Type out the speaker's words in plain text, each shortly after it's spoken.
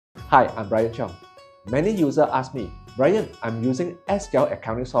Hi, I'm Brian Cheong. Many users ask me, Brian, I'm using SQL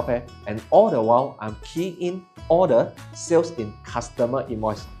accounting software and all the while I'm keying in all the sales in customer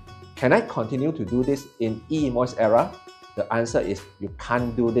invoice. Can I continue to do this in e-invoice era? The answer is you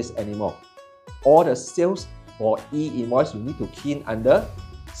can't do this anymore. All the sales for e-invoice you need to key in under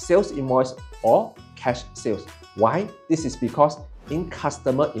sales invoice or cash sales. Why? This is because in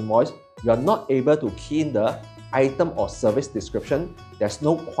customer invoice, you are not able to key in the item or service description. There's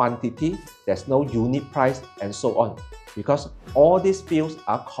no quantity, there's no unit price, and so on. Because all these fields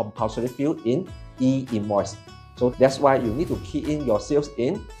are compulsory fields in e-invoice. So that's why you need to key in your sales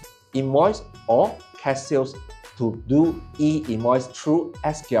in invoice or cash sales to do e-invoice through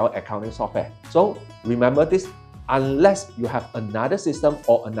SQL accounting software. So remember this, unless you have another system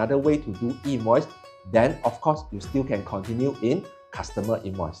or another way to do e-invoice, then of course you still can continue in customer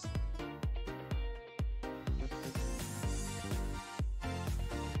invoice.